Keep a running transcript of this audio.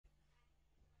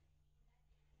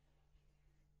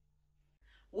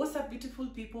What's up, beautiful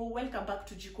people? Welcome back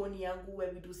to Jikoniyangu, where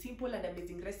we do simple and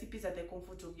amazing recipes at the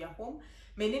comfort of your home.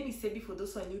 My name is Sebi for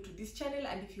those who are new to this channel,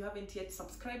 and if you haven't yet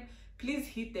subscribed, please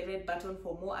hit the red button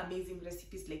for more amazing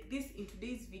recipes like this. In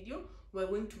today's video, we're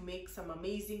going to make some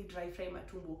amazing dry fry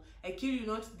matumbo. I kid you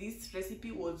not, this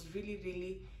recipe was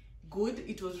really good.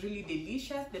 It was really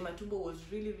delicious. The matumbo was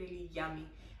really yummy,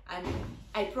 and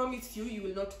I promise you, you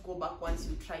will not go back once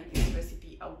you try this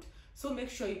recipe out. So make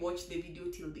sure you watch the video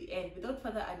till the end. Without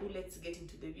further ado, let's get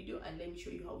into the video and let me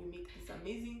show you how we make this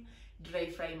amazing dry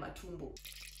fry matumbo.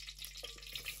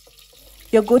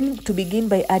 You're going to begin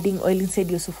by adding oil inside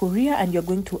your sufuria, and you're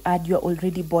going to add your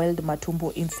already boiled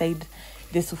matumbo inside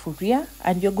the sufuria,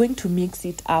 and you're going to mix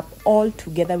it up all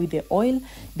together with the oil,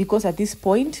 because at this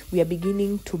point we are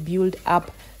beginning to build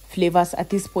up flavors. At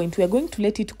this point we are going to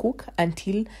let it cook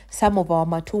until some of our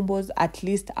matumbos at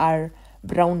least are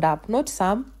browned up. Not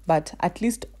some, but at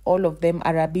least all of them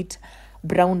are a bit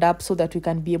browned up, so that we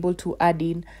can be able to add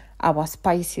in our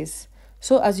spices.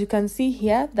 So as you can see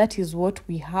here, that is what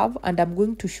we have, and I'm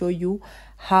going to show you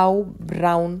how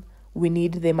brown we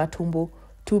need the matumbo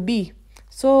to be.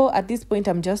 So at this point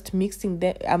I'm just mixing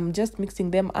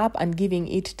them up and giving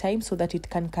it time so that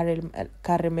it can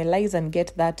caramelize and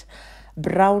get that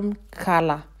brown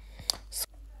color.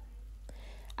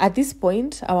 At this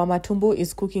point, our matumbo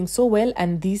is cooking so well,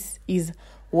 and this is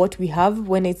what we have.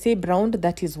 When I say browned,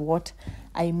 that is what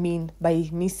I mean by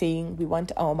me saying we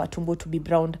want our matumbo to be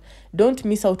browned. Don't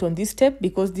miss out on this step,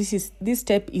 because this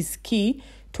step is key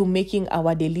to making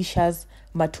our delicious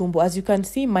matumbo. As you can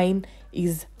see, mine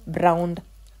is browned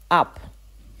up.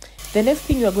 The next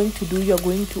thing you are going to do, you are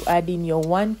going to add in your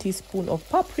 1 teaspoon of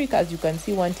paprika. As you can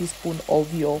see, 1 teaspoon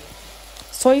of your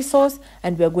soy sauce,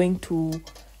 and we are going to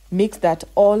mix that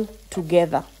all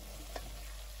together.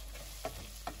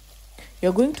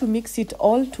 You're going to mix it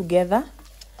all together,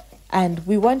 and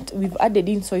we've added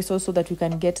in soy sauce so that we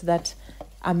can get that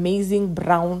amazing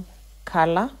brown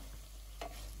color,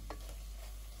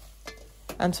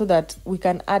 and so that we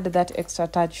can add that extra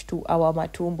touch to our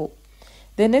matumbo.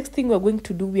 The next thing we're going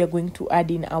to do, we are going to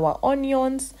add in our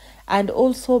onions, and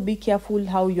also be careful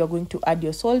how you're going to add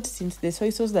your salt, since the soy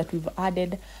sauce that we've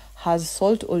added has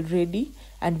salt already,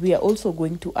 and we are also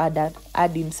going to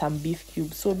add in some beef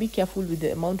cubes. So be careful with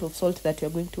the amount of salt that you're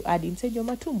going to add inside your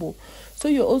matumbo. So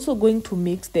you're also going to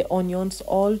mix the onions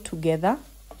all together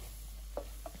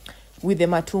with the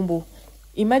matumbo.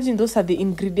 Imagine those are the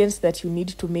ingredients that you need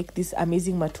to make this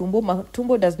amazing matumbo.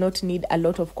 Matumbo does not need a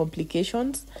lot of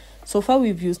complications. So far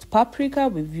we've used paprika,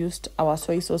 we've used our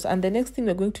soy sauce, and the next thing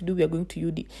we're going to do, we are going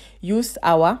to use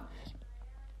our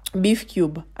beef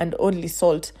cube and only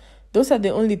salt. Those are the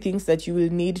only things that you will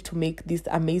need to make this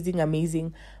amazing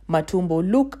matumbo.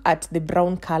 Look at the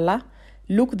brown color.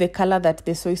 Look the color that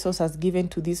the soy sauce has given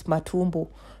to this matumbo.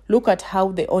 Look at how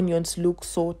the onions look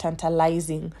so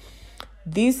tantalizing.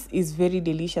 This is very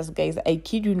delicious, guys. I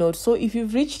kid you not. So if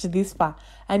you've reached this far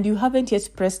and you haven't yet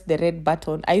pressed the red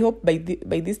button, I hope by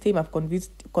this time I've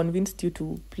convinced you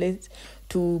to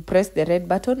press the red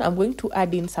button. I'm going to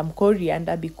add in some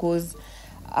coriander, because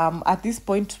at this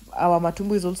point our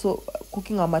matumbo is also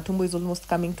cooking. Our matumbo is almost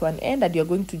coming to an end, and you're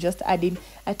going to just add in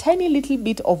a tiny little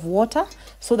bit of water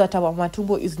so that our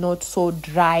matumbo is not so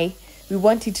dry. We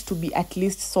want it to be at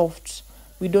least soft.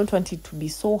 We don't want it to be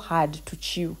so hard to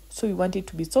chew, so we want it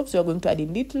to be soft. So you're going to add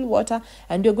in little water,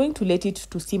 and you're going to let it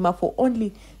to simmer for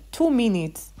only 2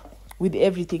 minutes with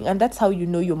everything, and that's how you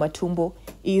know your matumbo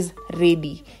is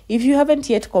ready. If you haven't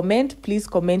yet please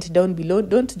comment down below.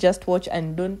 Don't just watch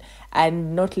and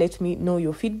not let me know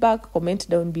your feedback. Comment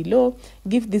down below.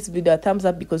 Give this video a thumbs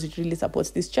up, because it really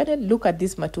supports this channel. Look at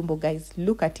this matumbo, guys.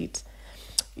 Look at it.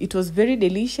 It was very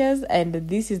delicious, and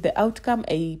this is the outcome.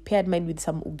 I paired mine with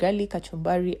some ugali,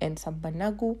 kachumbari, and some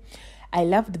managu. I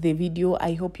loved the video.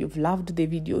 I hope you've loved the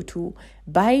video too.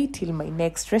 Bye till my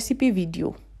next recipe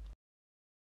video.